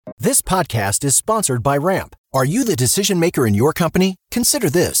This podcast is sponsored by Ramp. Are you the decision maker in your company? Consider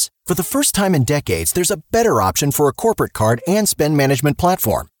this. For the first time in decades, there's a better option for a corporate card and spend management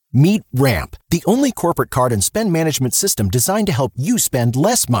platform. Meet Ramp, the only corporate card and spend management system designed to help you spend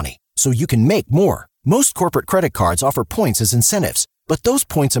less money so you can make more. Most corporate credit cards offer points as incentives, but those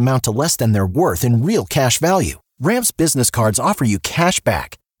points amount to less than their worth in real cash value. Ramp's business cards offer you cash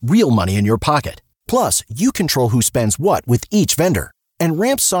back, real money in your pocket. Plus, you control who spends what with each vendor. And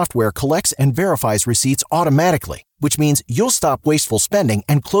Ramp's software collects and verifies receipts automatically, which means you'll stop wasteful spending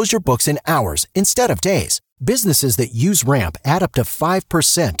and close your books in hours instead of days. Businesses that use Ramp add up to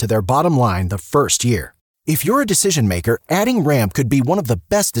 5% to their bottom line the first year. If you're a decision maker, adding Ramp could be one of the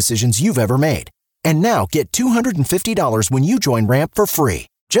best decisions you've ever made. And now get $250 when you join Ramp for free.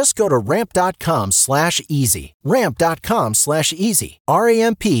 Just go to ramp.com/easy. Ramp.com/easy.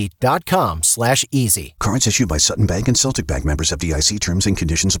 RAMP.com/easy. Cards issued by Sutton Bank and Celtic Bank, members FDIC. Terms and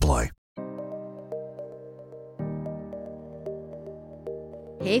conditions apply.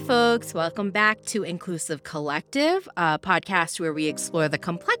 Hey folks, welcome back to Inclusive Collective, a podcast where we explore the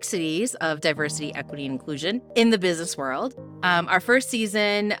complexities of diversity, equity, and inclusion in the business world. Our first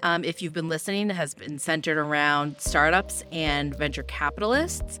season, if you've been listening, has been centered around startups and venture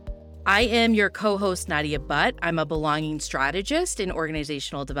capitalists. I am your co-host, Nadia Butt. I'm a belonging strategist and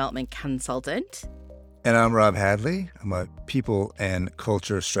organizational development consultant. And I'm Rob Hadley. I'm a people and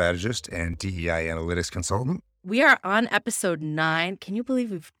culture strategist and DEI analytics consultant. We are on episode 9. Can you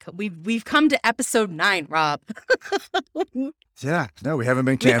believe we've come to episode 9, Rob? Yeah, no, we haven't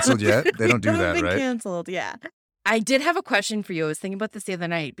been canceled yet. They don't do that, right? Canceled, yeah. I did have a question for you. I was thinking about this the other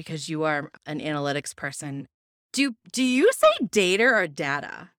night because you are an analytics person. Do you say data or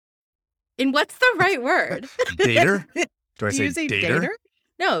data? And what's the right word? Dater? Do I Do you say say dater? dater?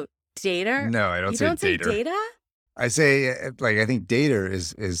 No, data. No, I don't You say don't say dater. data? I say, I think dater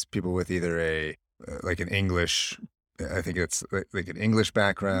is people with either an English, I think it's like an English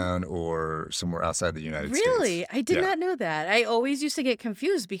background or somewhere outside the United States. Really? I did not know that. I always used to get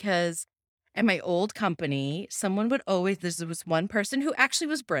confused because at my old company, someone would always, there was one person who actually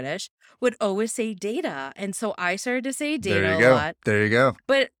was British, would always say data. And so I started to say data a lot. There you go.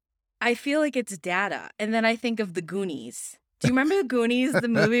 But I feel like it's data. And then I think of the Goonies. Do you remember the Goonies, the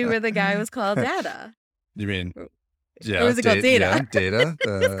movie where the guy was called Data? You mean, yeah. Or was it called Data? Yeah, Data.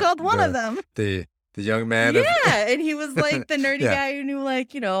 It's called one of them. The young man. Yeah, and he was like the nerdy guy who knew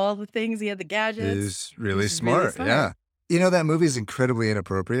all the things. He had the gadgets. He's really smart. Yeah. You know, that movie is incredibly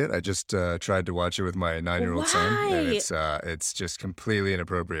inappropriate. I just tried to watch it with my 9-year-old son, and it's just completely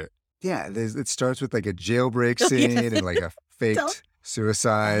inappropriate. Yeah, it starts with like a jailbreak scene and like a faked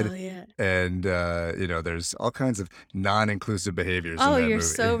suicide. Oh, yeah. And, there's all kinds of non-inclusive behaviors in that movie. Oh, you're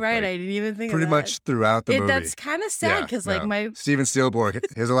so right. I didn't even think of that. Pretty much throughout the movie. That's kind of sad because Steven Spielberg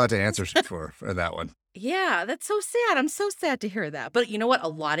has a lot to answer for that one. Yeah, that's so sad. I'm so sad to hear that. But you know what? A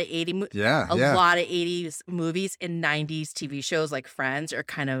lot of 80s movies and 90s TV shows like Friends are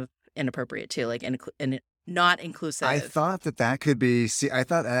kind of inappropriate too, like and not inclusive. I thought that could be. I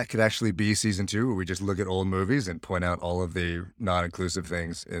thought that could actually be season 2, where we just look at old movies and point out all of the non-inclusive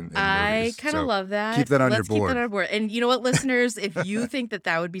things in movies. I kind of love that. Keep that on your board. Keep that on board. And you know what, listeners, if you think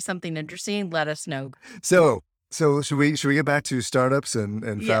that would be something interesting, let us know. So should we get back to startups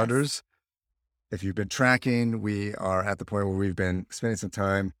and founders? If you've been tracking, we are at the point where we've been spending some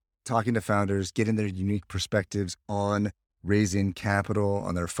time talking to founders, getting their unique perspectives on raising capital,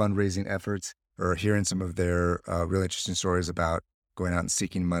 on their fundraising efforts, or hearing some of their really interesting stories about going out and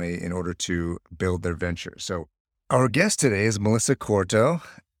seeking money in order to build their venture. So our guest today is Melissa Corto.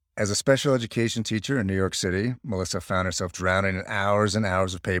 As a special education teacher in New York City, Melissa found herself drowning in hours and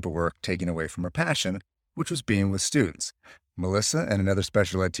hours of paperwork taken away from her passion, which was being with students. Melissa and another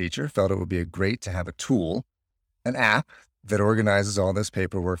special ed teacher felt it would be great to have a tool, an app that organizes all this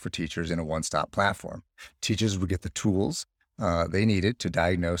paperwork for teachers in a one-stop platform. Teachers would get the tools they needed to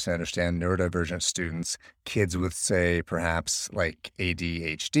diagnose and understand neurodivergent students, kids with, say, perhaps like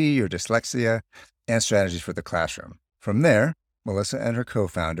ADHD or dyslexia, and strategies for the classroom. From there, Melissa and her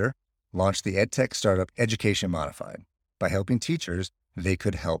co-founder launched the edtech startup Education Modified. By helping teachers, they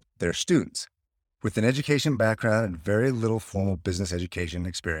could help their students. With an education background and very little formal business education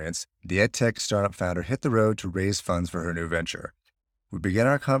experience, the edtech startup founder hit the road to raise funds for her new venture. We began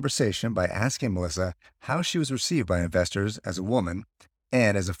our conversation by asking Melissa how she was received by investors as a woman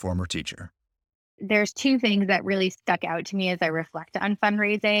and as a former teacher. There's 2 things that really stuck out to me as I reflect on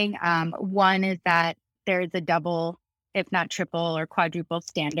fundraising. One is that there's a double, if not triple or quadruple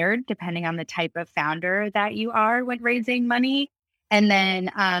standard, depending on the type of founder that you are when raising money. And then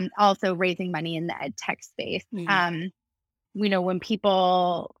also raising money in the ed tech space. When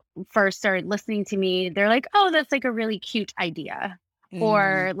people first started listening to me, they're like, oh, that's like a really cute idea. Mm.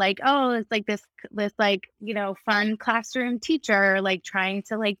 Or like, oh, it's like this like, fun classroom teacher, like trying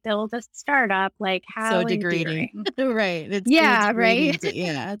to like build a startup. Like, So how degrading. endearing. Right. It's Yeah, right.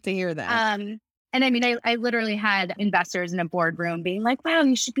 degrading to hear that. And I mean, I literally had investors in a boardroom being like, wow,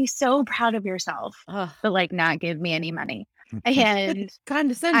 you should be so proud of yourself, Ugh, but like not give me any money. And I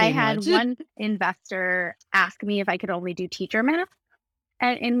condescending had much. one investor ask me if I could only do teacher math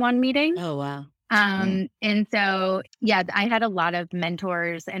in one meeting. Oh, wow. And so, yeah, I had a lot of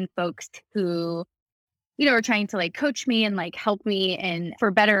mentors and folks who, were trying to like coach me and like help me, and for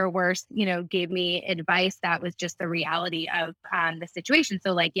better or worse, gave me advice that was just the reality of the situation.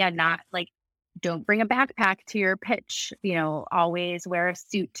 So like, yeah, not like, don't bring a backpack to your pitch, always wear a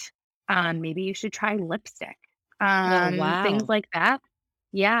suit. Maybe you should try lipstick. Oh, Things wow. like that.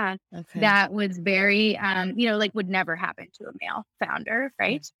 Yeah. Okay. That was very, like would never happen to a male founder,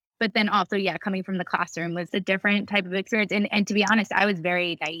 right? But then also, yeah, coming from the classroom was a different type of experience. And to be honest, I was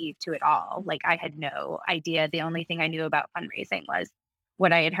very naive to it all. Like I had no idea. The only thing I knew about fundraising was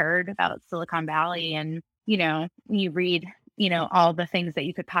what I had heard about Silicon Valley. And, you read, all the things that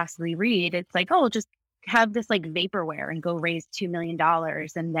you could possibly read. It's like, oh, just have this like vaporware and go raise $2 million.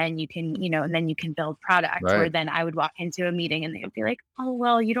 And then you can, and then you can build products. Where Right. then I would walk into a meeting and they would be like, oh,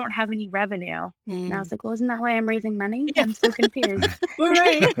 well, you don't have any revenue. And I was Mm. like, well, isn't that why I'm raising money? Yeah. I'm so confused.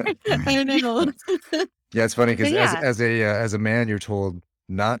 Right. I know. Yeah, it's funny So because yeah. as a man, you're told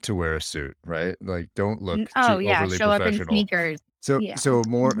not to wear a suit, right? Like, don't look Oh too yeah, overly show up in professional. sneakers. So, Yeah. so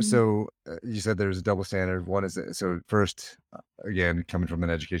more, Mhm. so you said there's a double standard. One is so first, again, coming from an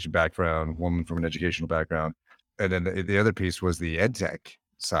education background, woman from an educational background, and then the other piece was the ed tech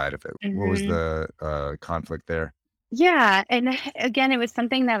side of it. What was Mhm. the conflict there? Yeah, and again, it was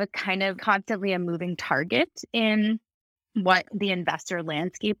something that was kind of constantly a moving target in what the investor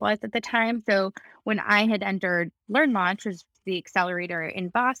landscape was at the time. So when I had entered Learn Launch, which was the accelerator in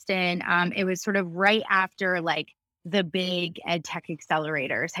Boston, it was sort of right after like the big ed tech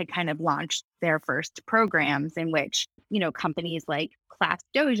accelerators had kind of launched their first programs, in which, companies like Class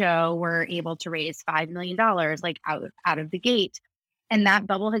Dojo were able to raise $5 million like out of the gate. And that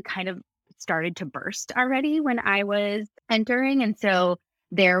bubble had kind of started to burst already when I was entering. And so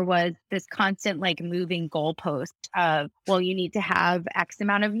there was this constant like moving goalpost of, well, you need to have X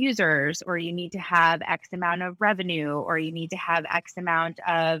amount of users, or you need to have X amount of revenue, or you need to have X amount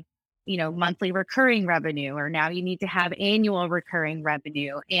of, monthly recurring revenue, or now you need to have annual recurring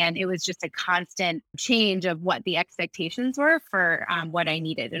revenue. And it was just a constant change of what the expectations were for what I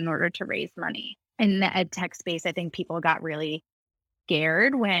needed in order to raise money. In the ed tech space, I think people got really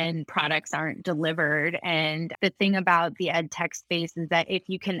scared when products aren't delivered. And the thing about the ed tech space is that if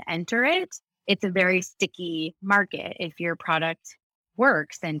you can enter it, it's a very sticky market. If your product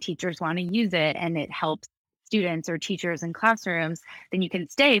works and teachers want to use it and it helps students or teachers in classrooms, then you can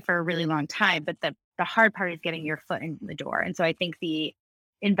stay for a really long time. But the hard part is getting your foot in the door. And so I think the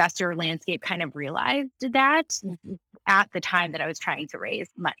investor landscape kind of realized that at the time that I was trying to raise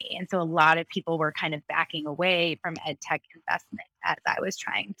money. And so a lot of people were kind of backing away from ed tech investment as I was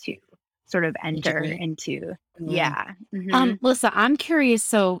trying to sort of enter Integrate. into. Yeah. Yeah. Mhm. Melissa, I'm curious.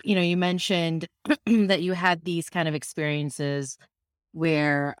 So, you mentioned that you had these kind of experiences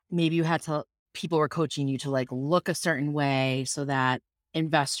where maybe people were coaching you to like look a certain way so that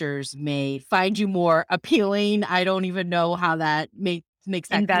investors may find you more appealing. I don't even know how that makes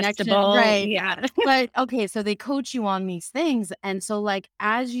that connection. Investable. Right. Yeah. But okay, so they coach you on these things. And so like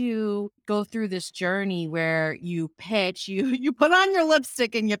as you go through this journey where you pitch, you put on your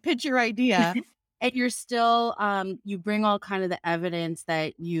lipstick and you pitch your idea, and you're still you bring all kind of the evidence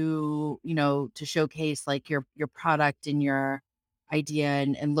that to showcase like your product and your idea,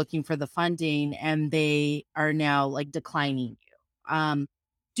 and looking for the funding, and they are now like declining you.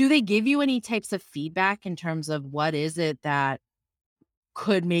 Do they give you any types of feedback in terms of what is it that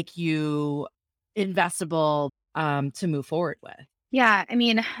could make you investable to move forward with? Yeah. I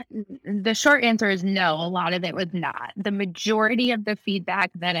mean, the short answer is no. A lot of it was not. The majority of the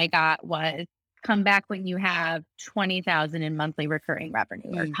feedback that I got was, come back when you have 20,000 in monthly recurring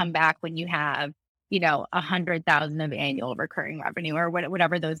revenue, or Mm. come back when you have, 100,000 of annual recurring revenue, or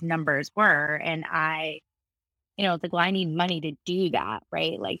whatever those numbers were. And it's like, well, I need money to do that.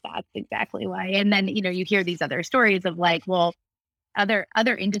 Right. Like that's exactly why. And then, you hear these other stories of like, well, other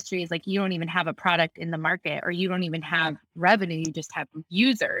industries, like you don't even have a product in the market, or you don't even have revenue, you just have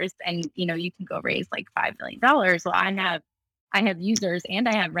users, and you can go raise like $5 million. Well, I have users and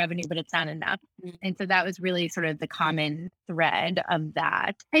I have revenue, but it's not enough. Mm. And so that was really sort of the common thread of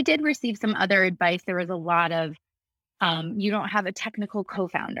that. I did receive some other advice. There was a lot of you don't have a technical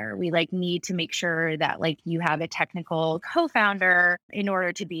co-founder. We like need to make sure that like you have a technical co-founder in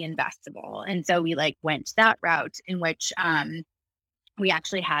order to be investable. And so we like went that route in which we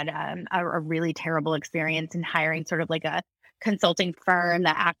actually had a really terrible experience in hiring sort of like a consulting firm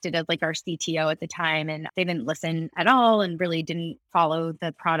that acted as like our CTO at the time. And they didn't listen at all and really didn't follow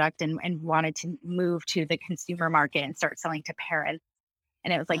the product and wanted to move to the consumer market and start selling to parents.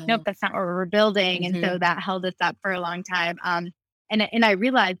 And it was like, nope, that's not what we're building. And so that held us up for a long time. And I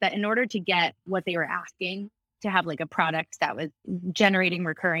realized that in order to get what they were asking, to have like a product that was generating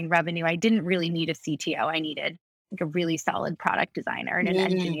recurring revenue, I didn't really need a CTO. I needed like a really solid product designer and an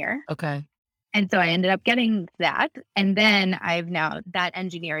engineer. Okay. And so I ended up getting that. And then that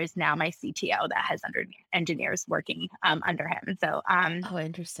engineer is now my CTO that has engineers working under him. And so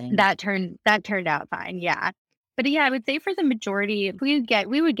interesting. that turned out fine. Yeah. But yeah, I would say for the majority,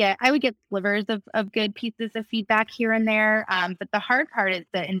 I would get slivers of good pieces of feedback here and there. But the hard part is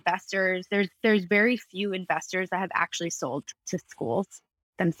the investors. There's very few investors that have actually sold to schools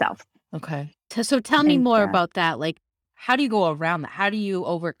themselves. Okay. So tell me more about that. Like, how do you go around that? How do you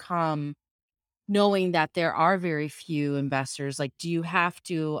overcome knowing that there are very few investors? Like, do you have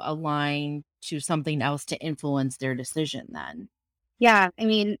to align to something else to influence their decision then? Yeah. I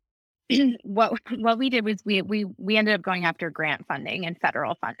mean, what we did was we ended up going after grant funding and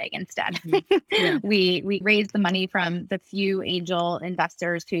federal funding instead. Yeah. We raised the money from the few angel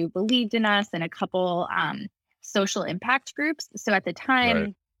investors who believed in us and a couple social impact groups. So at the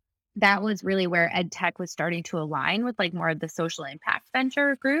time, that was really where ed tech was starting to align with like more of the social impact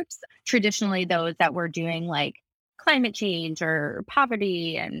venture groups. Traditionally, those that were doing like climate change or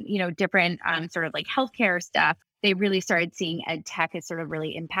poverty and, different sort of like healthcare stuff, they really started seeing ed tech as sort of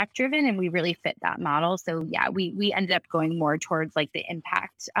really impact driven, and we really fit that model. So yeah, we ended up going more towards like the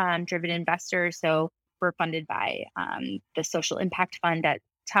impact driven investors. So we're funded by the Social Impact Fund at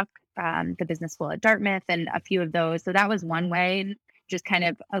Tuck, the business school at Dartmouth, and a few of those. So that was one way, just kind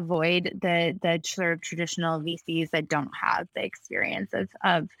of avoid the sort of traditional VCs that don't have the experience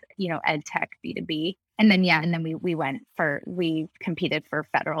of ed tech B2B. And then we competed for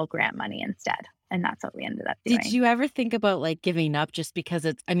federal grant money instead. And that's what we ended up doing. Did you ever think about like giving up just because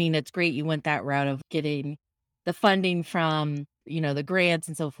it's great you went that route of getting the funding from, the grants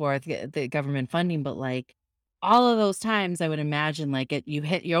and so forth, the government funding, but like all of those times I would imagine like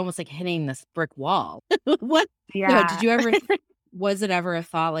you're almost like hitting this brick wall. What? Yeah. Did you ever, was it ever a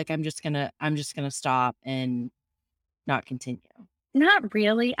thought like, I'm just gonna stop and not continue? Not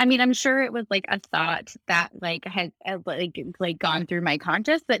really. I mean, I'm sure it was like a thought that like had like gone through my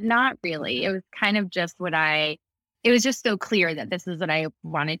conscious, but not really. It was kind of just it was just so clear that this is what I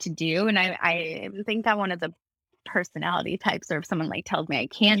wanted to do. And I think that one of the personality types, or if someone like tells me I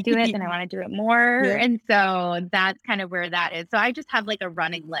can't do it, then I want to do it more. Yeah. And so that's kind of where that is. So I just have like a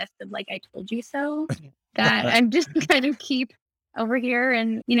running list of like, I told you so, that I'm just kind of keep over here.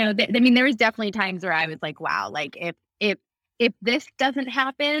 And, there was definitely times where I was like, wow, like if this doesn't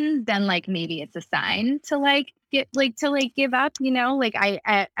happen, then like maybe it's a sign to give up, like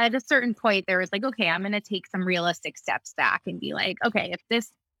at a certain point there was like, okay, I'm going to take some realistic steps back and be like, okay, if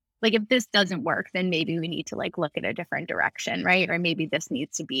this doesn't work, then maybe we need to like look at a different direction. Right. Or maybe this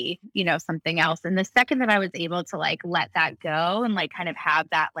needs to be, something else. And the second that I was able to like, let that go and like kind of have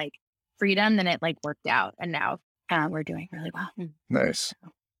that like freedom, then it like worked out. And now we're doing really well. Nice.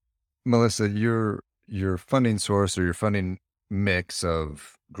 Melissa, your funding source or your funding mix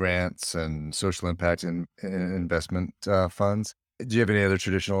of grants and social impact and investment funds. Do you have any other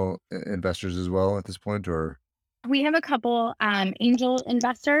traditional investors as well at this point, or? We have a couple angel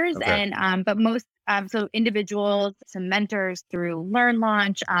investors, Okay. but most so individuals, some mentors through Learn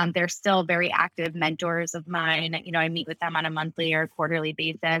Launch. They're still very active mentors of mine. I meet with them on a monthly or quarterly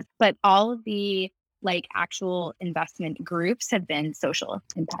basis. But all of the like actual investment groups have been social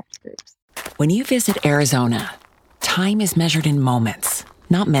impact groups. When you visit Arizona, time is measured in moments,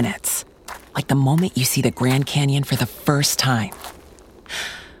 not minutes. Like the moment you see the Grand Canyon for the first time.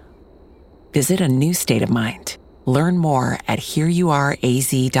 Visit a new state of mind. Learn more at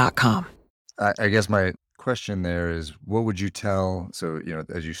hereyouareaz.com. I guess my question there is, what would you tell? So,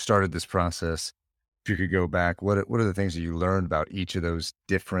 as you started this process, if you could go back, what are the things that you learned about each of those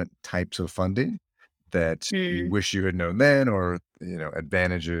different types of funding that you wish you had known then, or,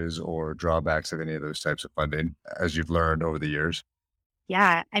 advantages or drawbacks of any of those types of funding as you've learned over the years?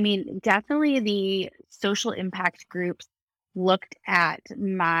 Yeah, I mean, definitely the social impact groups looked at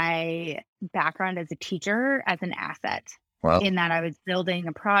my background as a teacher as an asset. Wow. In that I was building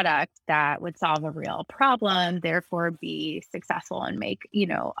a product that would solve a real problem, therefore be successful and make,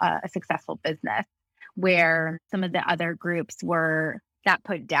 a successful business. where some of the other groups were that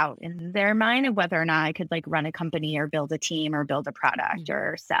put doubt in their mind of whether or not I could like run a company or build a team or build a product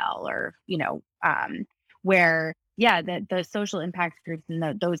or sell or, where, the social impact groups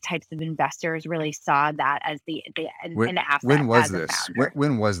and those types of investors really saw that as an asset When was as a this? founder.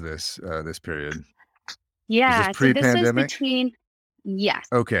 When was this, this period? Was this Yeah. So this was pre-pandemic? yes.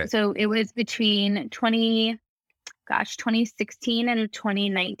 Okay. So it was between 2016 and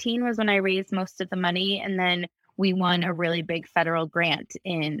 2019 was when I raised most of the money. And then we won a really big federal grant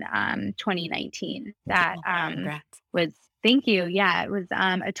in 2019 that was, thank you. Yeah, it was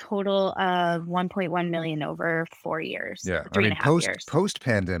a total of 1.1 million over 4 years, Yeah. I three and mean, a half years. post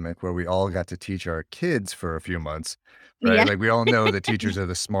pandemic, where we all got to teach our kids for a few months, right? Yeah. Like we all know that teachers are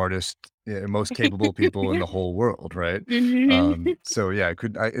the smartest, most capable people in the whole world, right? Mhm. So yeah,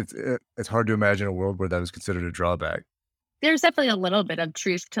 it's hard to imagine a world where that was considered a drawback. There's definitely a little bit of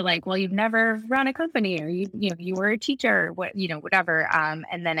truth to like, well, you've never run a company or you were a teacher, whatever.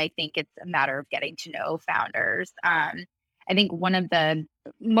 And then I think it's a matter of getting to know founders. I think one of the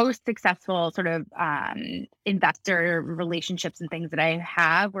most successful sort of investor relationships and things that I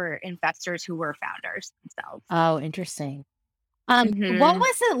have were investors who were founders themselves. Oh, interesting. What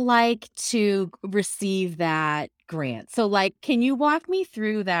was it like to receive that grant? So like, can you walk me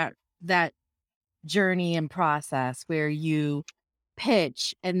through that journey and process where you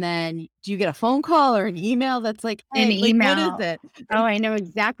pitch and then do you get a phone call or an email that's like, An hey, like what is email. it? Oh, I know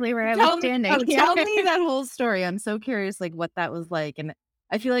exactly where I was Tell me, standing. tell me that whole story. I'm so curious, like what that was like. And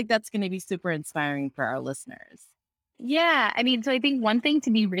I feel like that's going to be super inspiring for our listeners. Yeah, I mean, so I think one thing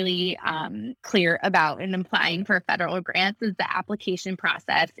to be really clear about in applying for federal grants is the application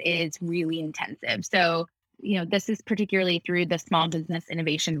process is really intensive. So, this is particularly through the Small Business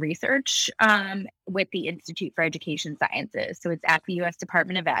Innovation Research with the Institute for Education Sciences. So it's at the U.S.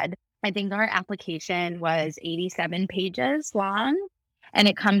 Department of Ed. I think our application was 87 pages long, and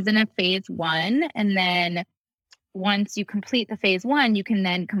it comes in a phase 1, and then once you complete the phase 1, you can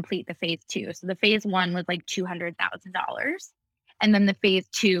then complete the phase 2. So the phase 1 was like $200,000. And then the phase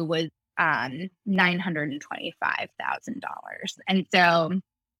 2 was $925,000. And so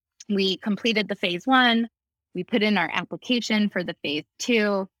we completed the phase 1. We put in our application for the phase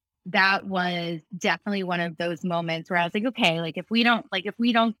 2. That was definitely one of those moments where I was like, okay, like if we don't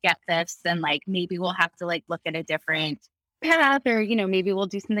get this, then like maybe we'll have to like look at a different path or, maybe we'll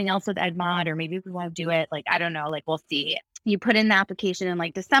do something else with EdMod or maybe we won't do it. Like, I don't know, like we'll see. You put in the application in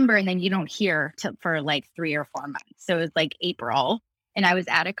like December and then you don't hear for like 3 or 4 months. So it was like April and I was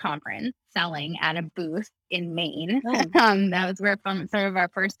at a conference selling at a booth in Maine. Oh. That was where some of our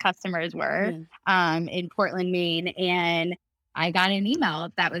first customers were in Portland, Maine. And I got an email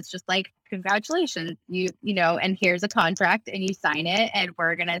that was just like, congratulations, and here's a contract and you sign it and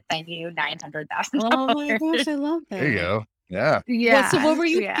we're going to send you $900,000. Oh my gosh, I love that. There you go. Yeah. Yeah. So what were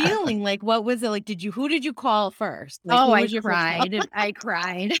you feeling? Like, what was it like? Who did you call first? Like, I cried. I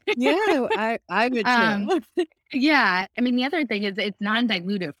cried. Yeah, I would too. Yeah. I mean, the other thing is it's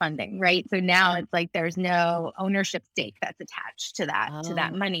non-dilutive funding, right? So now it's like there's no ownership stake that's attached to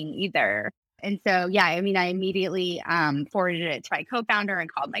that money either. And so, yeah, I mean, I immediately forwarded it to my co-founder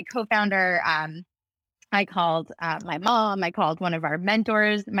and called my co-founder. I called my mom. I called one of our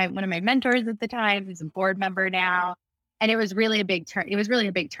mentors, one of my mentors at the time, who's a board member now. And it was really a big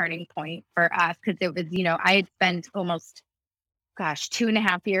turning point for us because it was, I had spent almost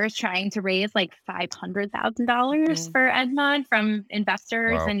 2.5 years trying to raise like $500,000 for EdMod from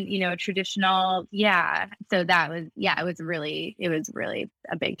investors and, traditional. Yeah. So that was, it was really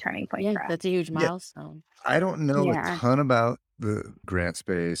a big turning point for us. That's a huge milestone. I don't know a ton about the grant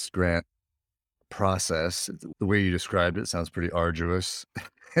process. The way you described it sounds pretty arduous.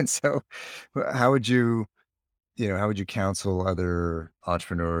 And so how would you counsel other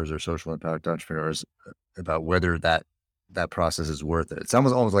entrepreneurs or social impact entrepreneurs about whether that process is worth it? It's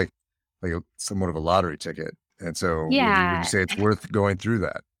almost like somewhat of a lottery ticket. And so would you say it's worth going through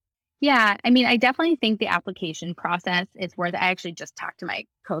that? Yeah. I mean, I definitely think the application process is worth it. I actually just talked to my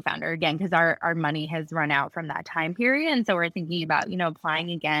co-founder again, because our money has run out from that time period. And so we're thinking about, applying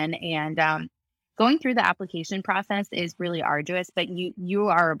again, and going through the application process is really arduous, but you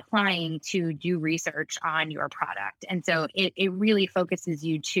are applying to do research on your product. And so it really focuses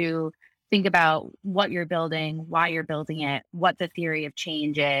you to think about what you're building, why you're building it, what the theory of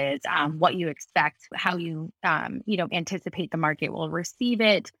change is, what you expect, how you, anticipate the market will receive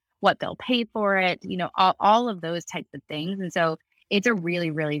it, what they'll pay for it, all of those types of things. And so it's a really,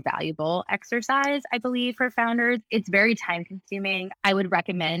 really valuable exercise, I believe, for founders. It's very time consuming. I would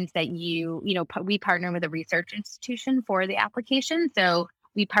recommend that we partner with a research institution for the application. So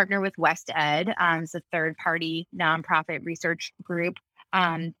we partner with WestEd. It's a third-party nonprofit research group.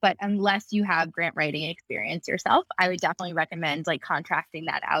 But unless you have grant writing experience yourself, I would definitely recommend like contracting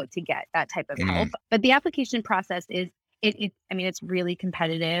that out to get that type of help. But the application process is, I mean, it's really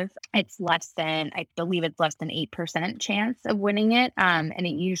competitive. It's I believe it's less than 8% chance of winning it. And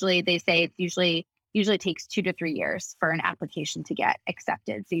they say it usually takes 2 to 3 years for an application to get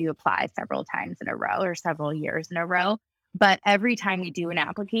accepted. So you apply several times in a row or several years in a row. But every time we do an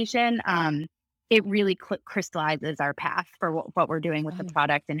application, it really crystallizes our path for what we're doing with the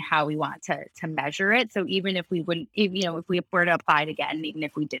product and how we want to measure it. So even if we wouldn't, if we were to apply it again, even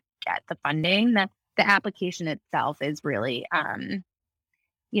if we didn't get the funding, the application itself is really, I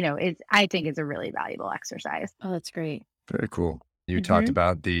think is a really valuable exercise. Oh, that's great. Very cool. You talked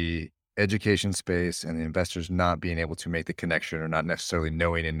about the education space and the investors not being able to make the connection or not necessarily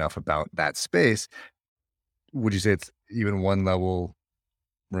knowing enough about that space. Would you say it's even one level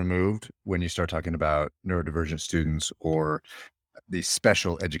removed when you start talking about neurodivergent students or the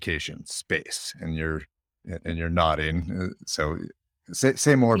special education space? And you're nodding. So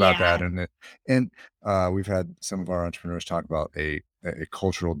say more about that. And we've had some of our entrepreneurs talk about a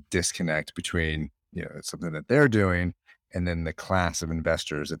cultural disconnect between something that they're doing and then the class of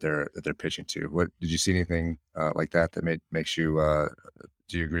investors that they're pitching to. What did you see anything like that makes you?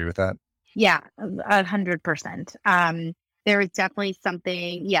 Do you agree with that? Yeah, 100%. There is definitely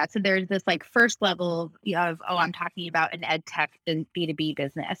something. Yeah. So there's this like first level of, I'm talking about an ed tech and B2B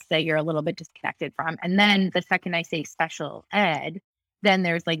business that you're a little bit disconnected from. And then the second I say special ed, then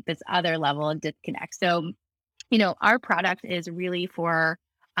there's like this other level of disconnect. So, our product is really for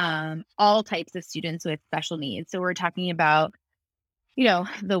all types of students with special needs. So we're talking about,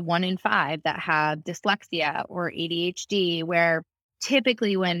 the 1 in 5 that have dyslexia or ADHD, where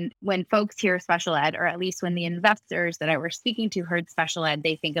typically when folks hear special ed, or at least when the investors that I were speaking to heard special ed,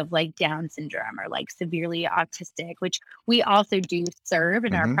 they think of like Down syndrome or like severely autistic, which we also do serve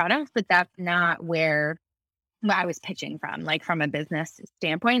in our products, but that's not where I was pitching from. Like from a business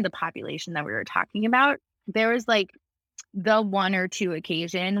standpoint, the population that we were talking about, there was like the 1 or 2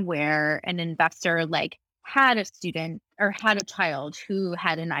 occasion where an investor like had a student or had a child who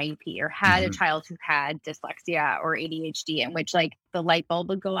had an IEP or had a child who had dyslexia or ADHD, in which like the light bulb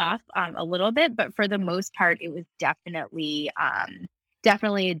would go off a little bit. But for the most part, it was definitely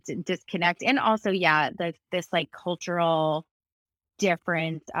a disconnect. And also, this like cultural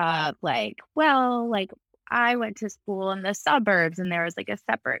difference of like, I went to school in the suburbs and there was like a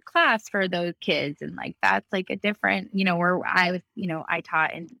separate class for those kids. And like, that's like a different, where I was, I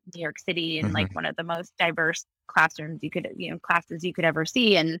taught in New York City in like one of the most diverse classes you could ever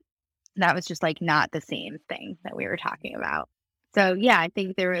see. And that was just like not the same thing that we were talking about. So yeah, I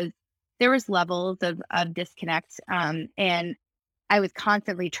think there was levels of disconnect. And I was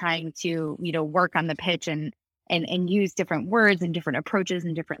constantly trying to, work on the pitch and use different words and different approaches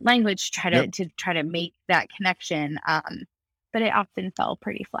and different language to try to make that connection. But it often fell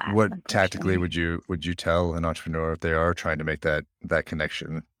pretty flat. What tactically would you tell an entrepreneur if they are trying to make that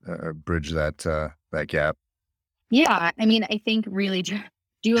connection, bridge that gap? Yeah, I mean, I think really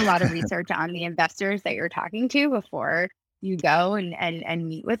do a lot of research on the investors that you're talking to before you go and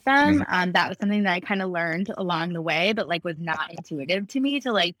meet with them. That was something that I kind of learned along the way, but like was not intuitive to me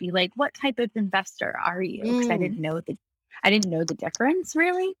to like be like, what type of investor are you? Because I didn't know the difference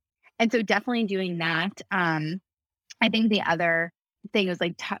really. And so definitely doing that. I think the other thing was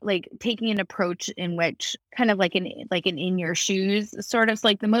like taking an approach in which kind of like an in your shoes sort of. So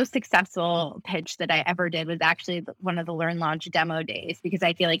like the most successful pitch that I ever did was actually one of the Learn Launch demo days, because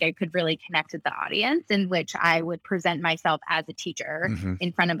I feel like I could really connect with the audience, in which I would present myself as a teacher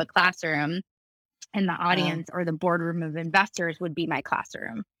in front of a classroom, and the audience or the boardroom of investors would be my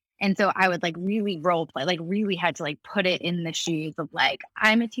classroom. And so I would like really role play, like really had to like put it in the shoes of like,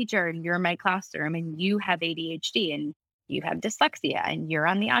 I'm a teacher and you're my classroom and you have ADHD and you have dyslexia and you're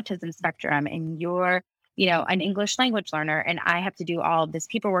on the autism spectrum and you're, an English language learner. And I have to do all of this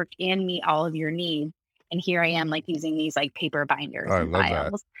paperwork and meet all of your needs. And here I am like using these like paper binders and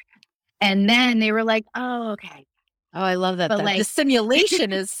files. And then they were like, oh, okay. Oh, I love that. But like the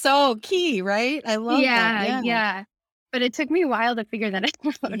simulation is so key, right? I love that. Yeah. But it took me a while to figure that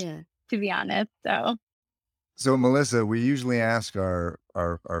out, to be honest. So Melissa, we usually ask our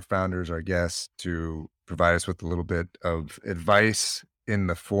founders, our guests, to provide us with a little bit of advice in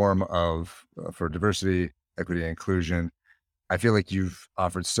the form of for diversity, equity, and inclusion. I feel like you've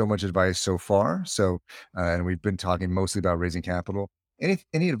offered so much advice so far. So, and we've been talking mostly about raising capital.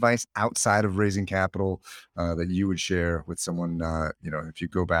 Any advice outside of raising capital that you would share with someone, if you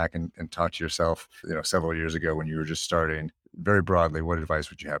go back and talk to yourself, several years ago when you were just starting, very broadly, what advice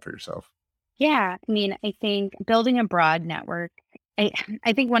would you have for yourself? Yeah, I mean, I think building a broad network. I,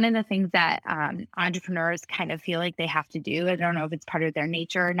 I think one of the things that entrepreneurs kind of feel like they have to do, I don't know if it's part of their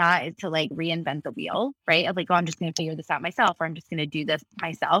nature or not, is to like reinvent the wheel, right? Of like, oh, I'm just going to figure this out myself, or I'm just going to do this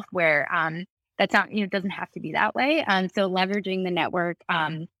myself. Where that's not, it doesn't have to be that way. So leveraging the network.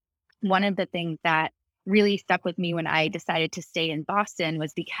 One of the things that really stuck with me when I decided to stay in Boston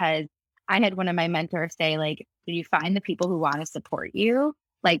was because I had one of my mentors say, like, when you find the people who want to support you,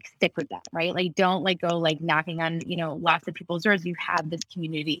 like stick with them, right? Like don't like go like knocking on, lots of people's doors. You have this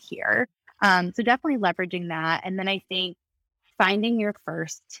community here. So definitely leveraging that. And then I think finding your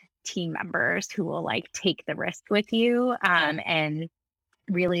first team members who will like take the risk with you and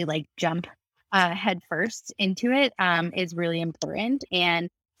really like jump head first into it is really important. And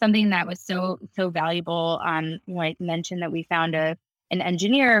something that was so valuable. When I mentioned that we found an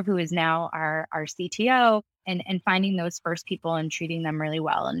engineer who is now our CTO, and finding those first people and treating them really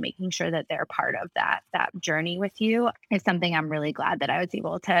well and making sure that they're part of that journey with you is something I'm really glad that I was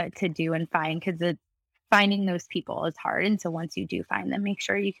able to do and find, because finding those people is hard. And so once you do find them, make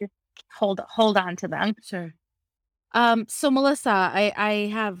sure you can hold on to them. Sure. So Melissa,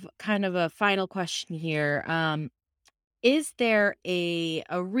 I have kind of a final question here. Is there a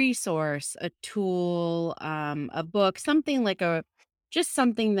resource, a tool, a book, something like just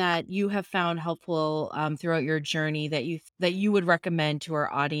something that you have found helpful throughout your journey that you would recommend to our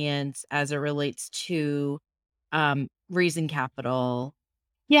audience as it relates to raising capital?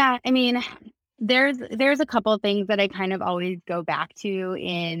 Yeah, I mean, there's a couple of things that I kind of always go back to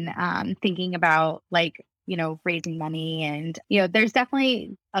in thinking about like, raising money. And there's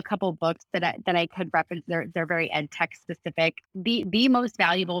definitely a couple books that I could reference. They're very ed tech specific. The most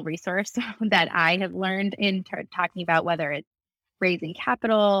valuable resource that I have learned in talking about whether it's raising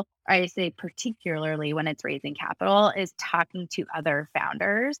capital, I say particularly when it's raising capital, is talking to other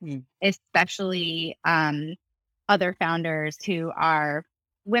founders, especially other founders who are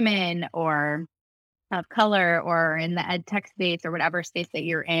women or of color or in the ed tech space or whatever space that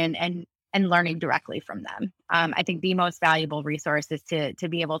you're in, and learning directly from them. I think the most valuable resource is to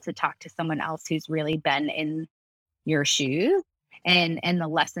be able to talk to someone else who's really been in your shoes and the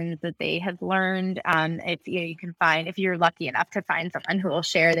lessons that they have learned. If you can find, if you're lucky enough to find someone who will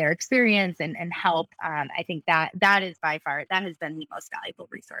share their experience and help, I think that is by far, that has been the most valuable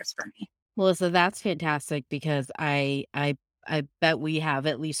resource for me. Melissa, that's fantastic because I bet we have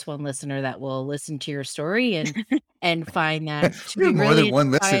at least one listener that will listen to your story and find that to We be have more really than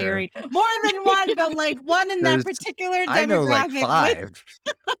one listener. inspiring. More than one, but like one in that particular I know like demographic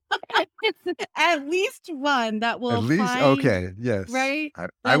with 5. at least one that At will least, find, okay, yes. right? I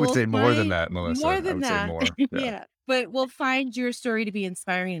That would will say more than find that, Melissa. more I than would say that. more. Yeah. Yeah. But will find your story to be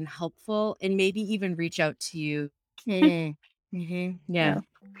inspiring and helpful and maybe even reach out to you. Yeah. Yeah.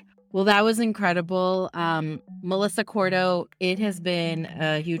 Well, that was incredible. Melissa Corto, it has been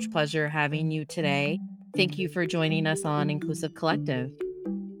a huge pleasure having you today. Thank you for joining us on Inclusive Collective.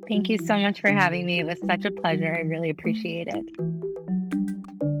 Thank you so much for having me. It was such a pleasure. I really appreciate it.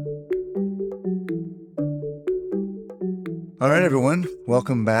 All right, everyone.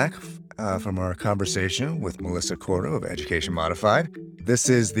 Welcome back from our conversation with Melissa Corto of Education Modified. This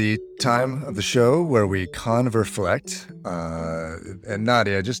is the time of the show where we converflect. And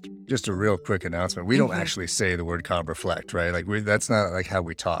Nadia, just a real quick announcement. We don't actually say the word converflect, right? Like that's not like how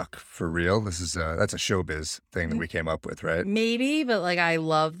we talk for real. This is that's a showbiz thing that we came up with, right? Maybe, but like I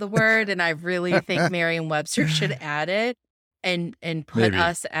love the word and I really think Merriam-Webster should add it and put Maybe.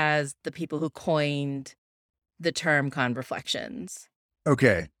 us as the people who coined the term converflections.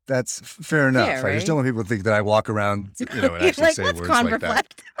 Okay, that's fair enough. Fair, I just don't right? want people to think that I walk around, and actually like, say let's words like that.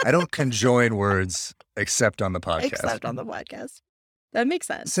 converflect. I don't conjoin words except on the podcast. Except on the podcast. That makes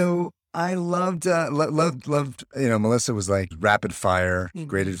sense. So I loved, Melissa was like rapid fire,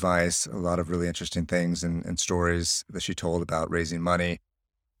 great advice, a lot of really interesting things and stories that she told about raising money.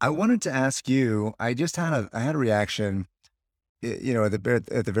 I wanted to ask you, I had a reaction, at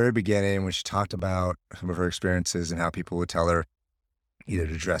the very beginning when she talked about some of her experiences and how people would tell her either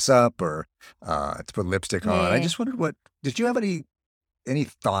to dress up or to put lipstick on. I just wondered, did you have any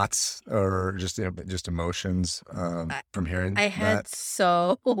thoughts or just emotions from hearing I had that?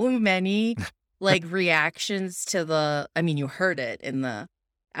 so many like reactions to you heard it in the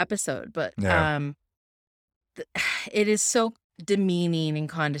episode, but Yeah. it is so demeaning and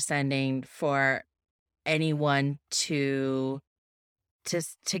condescending for anyone to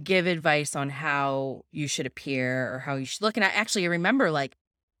give advice on how you should appear or how you should look. And I remember like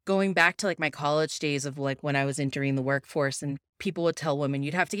going back to like my college days of like when I was entering the workforce, and people would tell women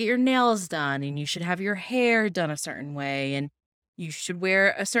you'd have to get your nails done and you should have your hair done a certain way and you should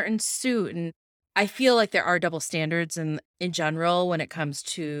wear a certain suit. And I feel like there are double standards in general when it comes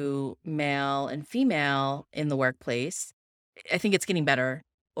to male and female in the workplace. I think it's getting better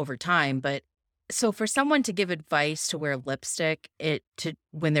over time, but so for someone to give advice to wear lipstick to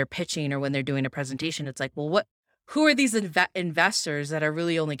when they're pitching or when they're doing a presentation, it's like, well, who are these investors that are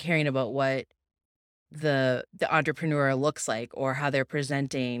really only caring about what the entrepreneur looks like or how they're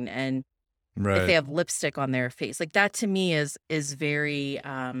presenting, and if they have lipstick on their face? Like that to me is very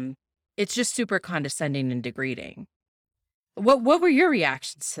it's just super condescending and degrading. What were your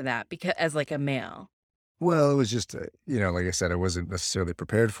reactions to that, because as like a male? Well, it was just, like I said, I wasn't necessarily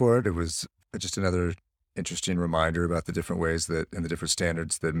prepared for it. It was just another interesting reminder about the different ways that and the different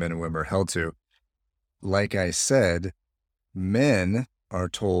standards that men and women are held to. Like I said, men are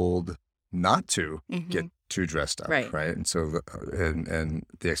told not to get too dressed up, right? And so, and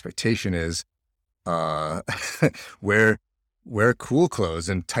the expectation is wear cool clothes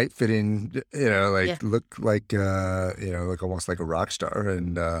and tight fitting, look like, like almost like a rock star,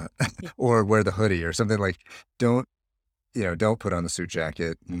 and or wear the hoodie or something. Like don't put on the suit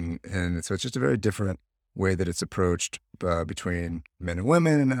jacket, and so it's just a very different way that it's approached between men and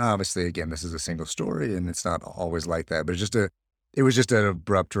women. And obviously, again, this is a single story, and it's not always like that. But it was just an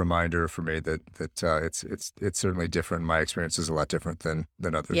abrupt reminder for me that it's certainly different. My experience is a lot different than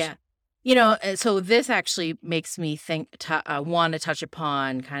others. Yeah. So this actually makes me want to touch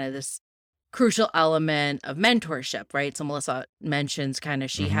upon kind of this crucial element of mentorship, right? So Melissa mentions kind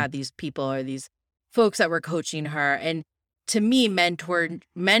of she had these people or these folks that were coaching her. And to me,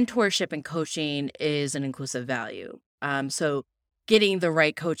 mentorship and coaching is an inclusive value. So getting the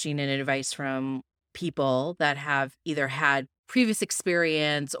right coaching and advice from people that have either had previous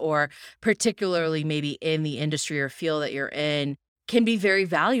experience or particularly maybe in the industry or field that you're in can be very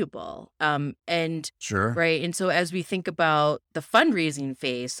valuable. And sure. Right. And so as we think about the fundraising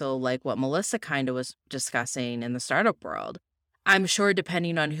phase, so like what Melissa kind of was discussing in the startup world, I'm sure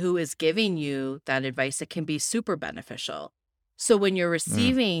depending on who is giving you that advice, it can be super beneficial. So when you're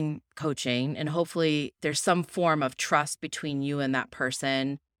receiving coaching, and hopefully there's some form of trust between you and that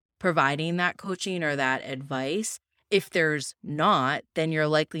person providing that coaching or that advice, if there's not, then you're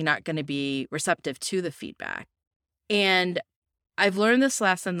likely not going to be receptive to the feedback. And I've learned this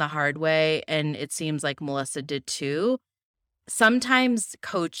lesson the hard way, and it seems like Melissa did too. Sometimes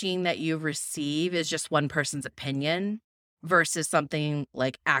coaching that you receive is just one person's opinion versus something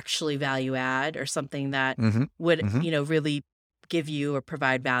like actually value add or something that would, really give you or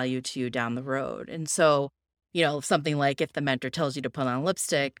provide value to you down the road. And so, something like if the mentor tells you to put on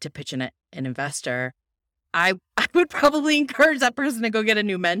lipstick to pitch an investor, I would probably encourage that person to go get a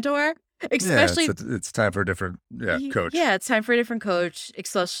new mentor. Especially, it's time for a different coach. Yeah, it's time for a different coach,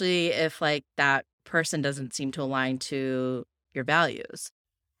 especially if like that person doesn't seem to align to your values.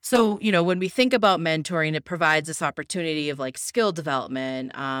 So, when we think about mentoring, it provides this opportunity of like skill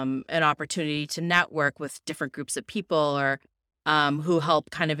development, an opportunity to network with different groups of people or who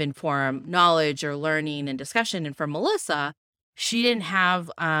help kind of inform knowledge or learning and discussion. And for Melissa, she didn't have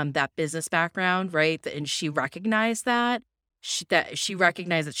that business background, right? And she recognized that. She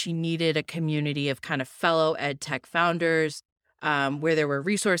recognized that she needed a community of kind of fellow ed tech founders where there were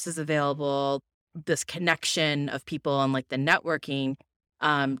resources available, this connection of people and like the networking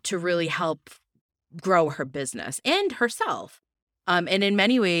to really help grow her business and herself. And in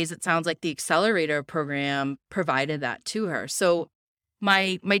many ways, it sounds like the accelerator program provided that to her. So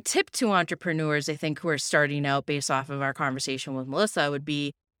my tip to entrepreneurs, I think, who are starting out based off of our conversation with Melissa would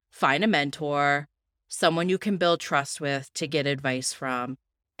be find a mentor, someone you can build trust with to get advice from,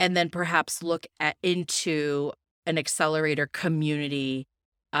 and then perhaps look into an accelerator community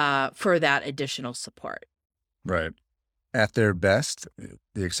for that additional support. Right. At their best,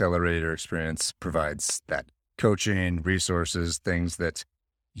 the accelerator experience provides that coaching, resources, things that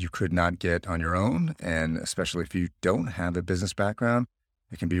you could not get on your own. And especially if you don't have a business background,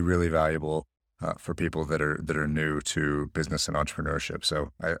 it can be really valuable for people that are new to business and entrepreneurship.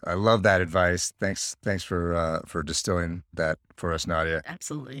 So I love that advice. Thanks for distilling that for us, Nadia.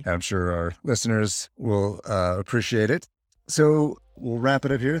 Absolutely. And I'm sure our listeners will appreciate it. So we'll wrap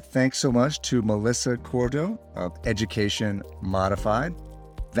it up here. Thanks so much to Melissa Corto of Education Modified.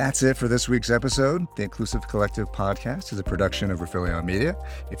 That's it for this week's episode. The Inclusive Collective podcast is a production of Refilion Media.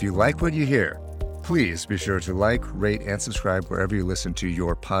 If you like what you hear, please be sure to like, rate, and subscribe wherever you listen to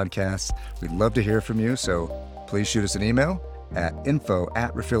your podcasts. We'd love to hear from you, so please shoot us an email at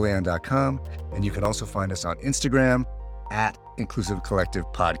info@refilion.com. And you can also find us on Instagram at Inclusive Collective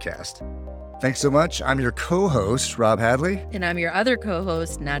Podcast. Thanks so much. I'm your co-host, Rob Hadley. And I'm your other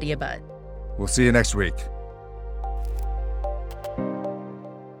co-host, Nadia Butt. We'll see you next week.